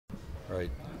Right.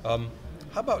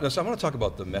 How about, so I want to talk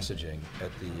about the messaging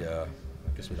at the, I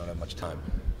guess we don't have much time.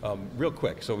 Real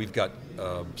quick, so we've got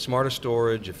smarter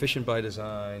storage, efficient by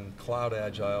design, cloud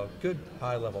agile, good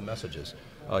high-level messages.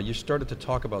 You started to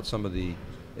talk about some of the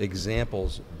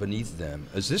examples beneath them.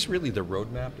 Is this really the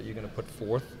roadmap that you're going to put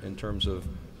forth in terms of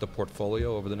the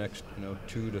portfolio over the next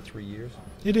 2 to 3 years?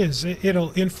 It is.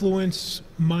 It'll influence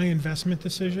my investment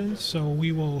decisions, so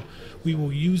we will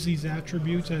use these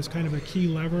attributes as kind of a key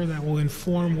lever that will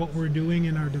inform what we're doing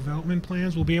in our development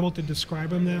plans. We'll be able to describe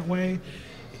them that way.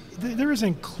 There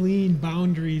isn't clean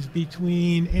boundaries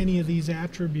between any of these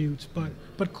attributes,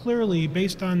 but clearly,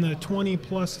 based on the 20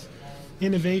 plus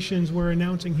innovations we're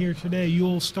announcing here today,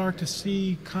 you'll start to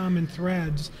see common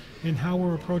threads in how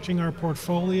we're approaching our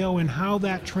portfolio and how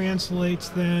that translates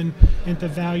then into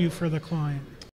value for the client.